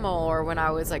Jimmy Kimmel, or when I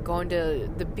was like going to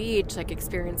the beach, like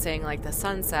experiencing like the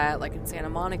sunset, like in Santa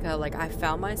Monica, like I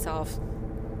found myself,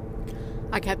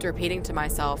 I kept repeating to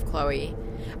myself, Chloe,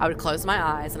 I would close my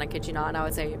eyes, and I kid you not, and I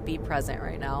would say, be present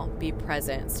right now, be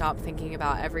present, stop thinking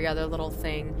about every other little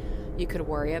thing you could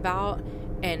worry about,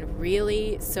 and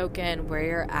really soak in where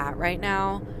you're at right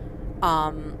now.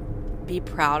 Be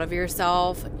proud of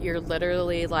yourself. You're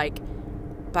literally like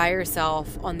by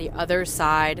yourself on the other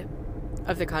side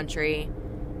of the country,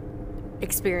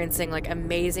 experiencing like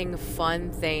amazing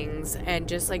fun things, and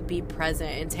just like be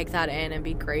present and take that in and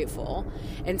be grateful.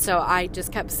 And so I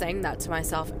just kept saying that to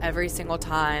myself every single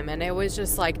time, and it was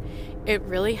just like, it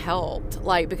really helped,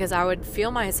 like, because I would feel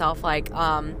myself like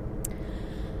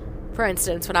for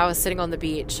instance, when I was sitting on the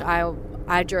beach,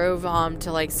 I drove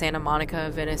to like Santa Monica,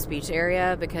 Venice Beach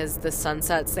area, because the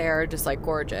sunsets there are just like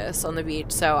gorgeous on the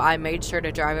beach. So I made sure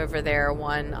to drive over there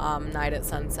one night at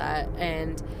sunset,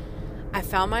 and I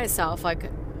found myself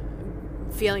like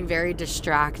feeling very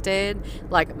distracted.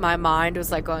 Like my mind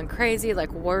was like going crazy,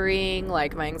 like worrying,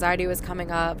 like my anxiety was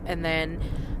coming up. And then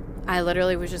I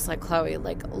literally was just like, Chloe,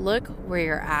 like look where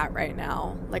you're at right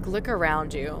now. Like look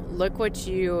around you. Look what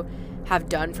you have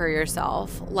done for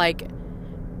yourself. Like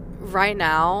right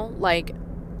now, like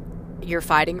you're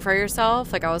fighting for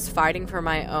yourself. Like I was fighting for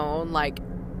my own like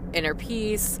inner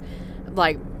peace,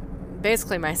 like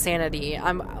basically my sanity.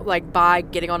 I'm like, by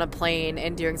getting on a plane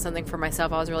and doing something for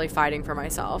myself, I was really fighting for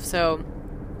myself. So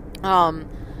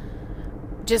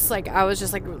just like I was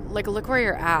just like look where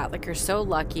you're at. Like you're so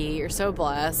lucky, you're so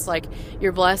blessed. Like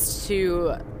you're blessed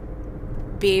to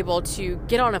be able to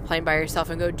get on a plane by yourself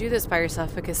and go do this by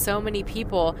yourself, because so many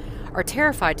people are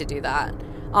terrified to do that.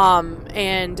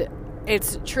 And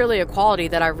it's truly a quality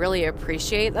that I really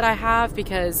appreciate that I have,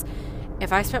 because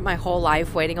if I spent my whole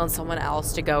life waiting on someone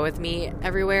else to go with me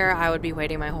everywhere, I would be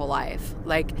waiting my whole life.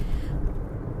 Like,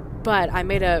 but I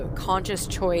made a conscious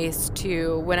choice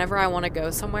to, whenever I want to go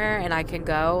somewhere and I can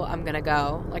go, I'm going to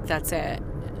go. Like, that's it.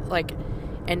 Like,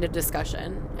 end of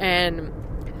discussion. And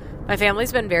my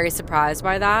family's been very surprised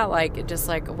by that. Like, just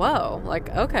like, whoa, like,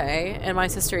 okay. And my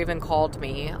sister even called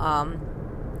me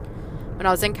when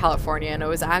I was in California, and it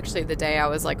was actually the day I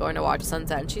was like going to watch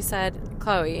sunset. And she said,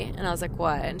 Chloe, and I was like,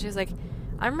 what? And she was like,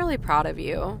 I'm really proud of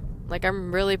you. Like,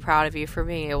 I'm really proud of you for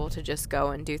being able to just go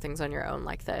and do things on your own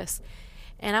like this.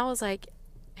 And I was like,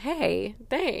 hey,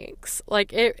 thanks.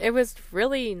 Like, it was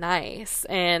really nice.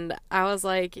 And I was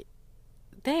like,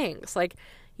 thanks. Like,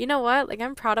 you know what? Like,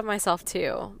 I'm proud of myself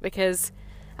too, because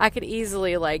I could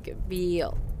easily like be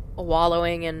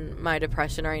wallowing in my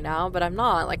depression right now, but I'm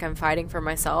not. Like, I'm fighting for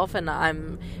myself, and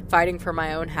I'm fighting for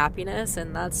my own happiness,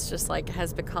 and that's just like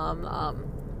has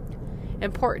become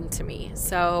important to me.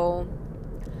 So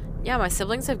yeah, my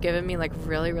siblings have given me like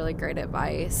really, really great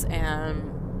advice,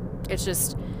 and it's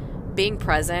just being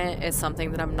present is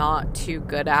something that I'm not too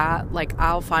good at. Like,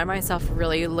 I'll find myself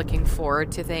really looking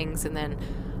forward to things, and then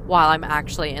while I'm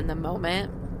actually in the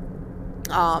moment,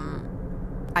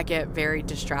 I get very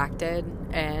distracted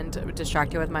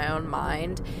with my own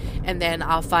mind. And then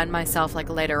I'll find myself like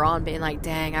later on being like,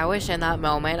 dang, I wish in that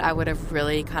moment I would have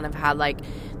really kind of had like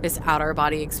this outer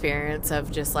body experience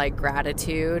of just like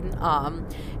gratitude,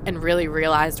 and really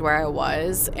realized where I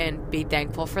was and be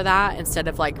thankful for that instead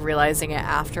of like realizing it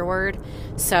afterward.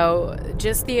 So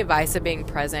just the advice of being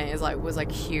present was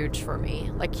huge for me.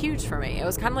 It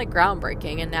was kind of like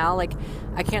groundbreaking, and now like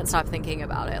I can't stop thinking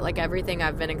about it. Like, everything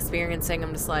I've been experiencing,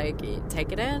 I'm just like,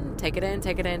 take it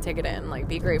in, like,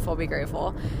 be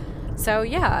grateful. So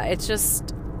yeah, it's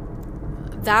just,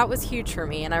 that was huge for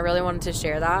me, and I really wanted to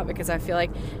share that because I feel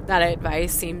like that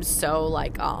advice seems so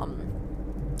like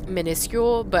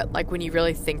minuscule, but like when you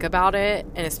really think about it,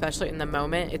 and especially in the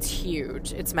moment, it's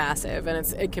huge, it's massive, and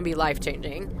it can be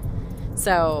life-changing.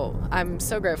 So I'm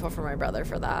so grateful for my brother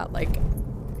for that. Like,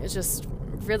 it's just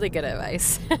really good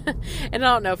advice. And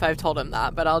I don't know if I've told him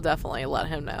that, but I'll definitely let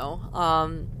him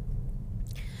know.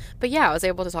 But yeah, I was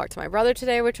able to talk to my brother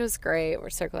today, which was great. We're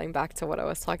circling back to what I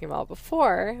was talking about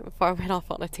before I went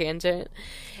off on a tangent.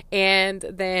 And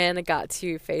then I got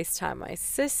to FaceTime my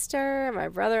sister, my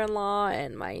brother-in-law,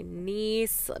 and my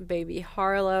niece, baby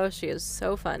Harlow. She is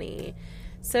so funny.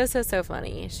 So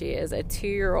funny. She is a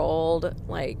 2-year-old,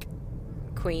 like,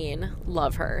 queen.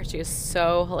 Love her. She is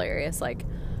so hilarious. Like,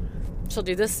 she'll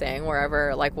do this thing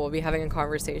wherever, like, we'll be having a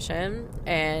conversation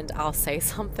and I'll say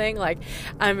something, like,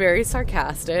 I'm very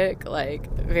sarcastic,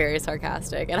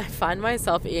 and I find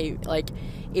myself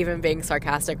even being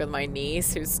sarcastic with my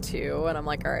niece who's 2, and I'm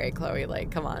like, all right, Chloe,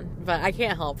 like, come on. But I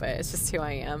can't help it. It's just who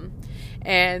I am.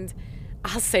 And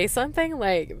I'll say something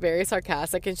like very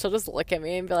sarcastic, and she'll just look at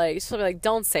me and she'll be like,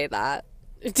 don't say that.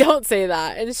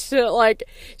 And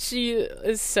she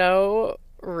is so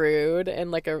rude in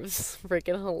like a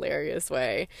freaking hilarious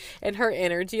way, and her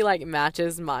energy like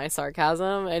matches my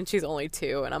sarcasm, and she's only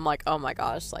 2, and I'm like, oh my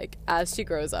gosh, like, as she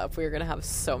grows up, we're gonna have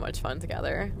so much fun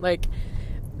together. Like,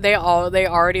 they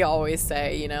already always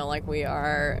say, you know, like, we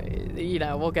are, you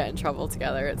know, we'll get in trouble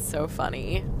together. It's so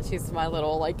funny. She's my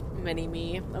little like mini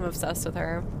me. I'm obsessed with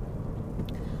her.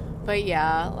 But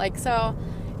yeah, like, so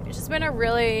it's just been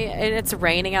and it's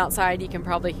raining outside, you can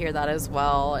probably hear that as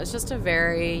well. It's just a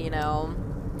very, you know,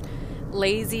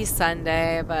 lazy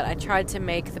Sunday, but I tried to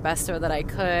make the best of it that I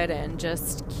could and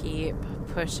just keep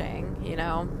pushing. You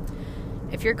know,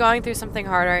 if you're going through something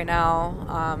hard right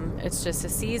now, it's just a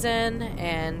season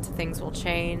and things will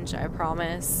change, I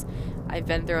promise. I've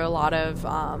been through a lot of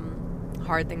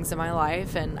hard things in my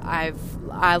life, and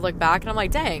I look back and I'm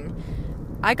like, dang,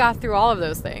 I got through all of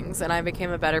those things and I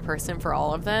became a better person for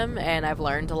all of them, and I've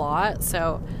learned a lot.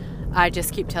 So I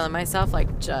just keep telling myself,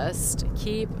 like, just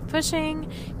keep pushing,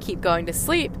 keep going to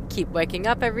sleep, keep waking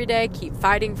up every day, keep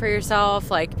fighting for yourself.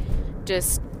 Like,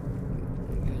 just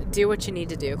do what you need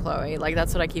to do, Chloe. Like,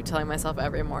 that's what I keep telling myself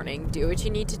every morning. Do what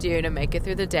you need to do to make it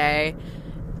through the day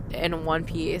in one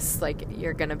piece. Like,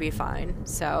 you're gonna be fine.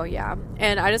 So yeah.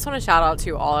 And I just want to shout out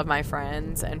to all of my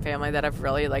friends and family that have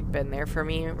really like been there for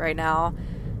me right now.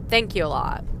 Thank you a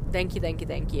lot. Thank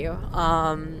you.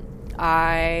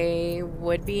 I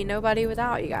would be nobody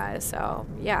without you guys. So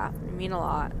yeah, I mean a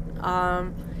lot.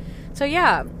 So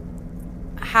yeah,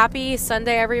 happy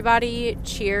Sunday, everybody.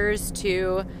 Cheers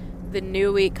to the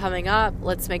new week coming up.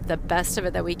 Let's make the best of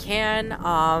it that we can.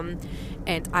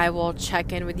 And I will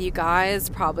check in with you guys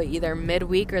probably either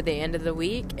midweek or the end of the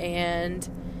week. And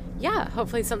yeah,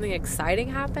 hopefully something exciting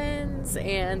happens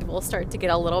and we'll start to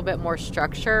get a little bit more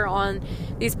structure on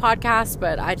these podcasts.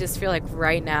 But I just feel like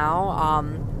right now,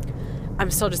 I'm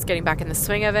still just getting back in the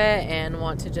swing of it and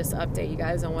want to just update you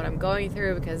guys on what I'm going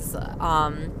through because,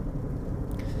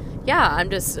 yeah,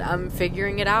 I'm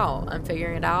figuring it out.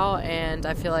 And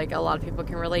I feel like a lot of people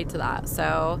can relate to that.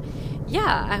 So,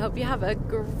 yeah, I hope you have a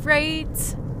great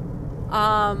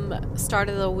start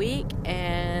of the week,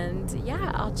 and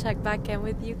yeah, I'll check back in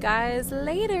with you guys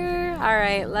later. All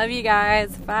right, love you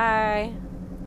guys. Bye.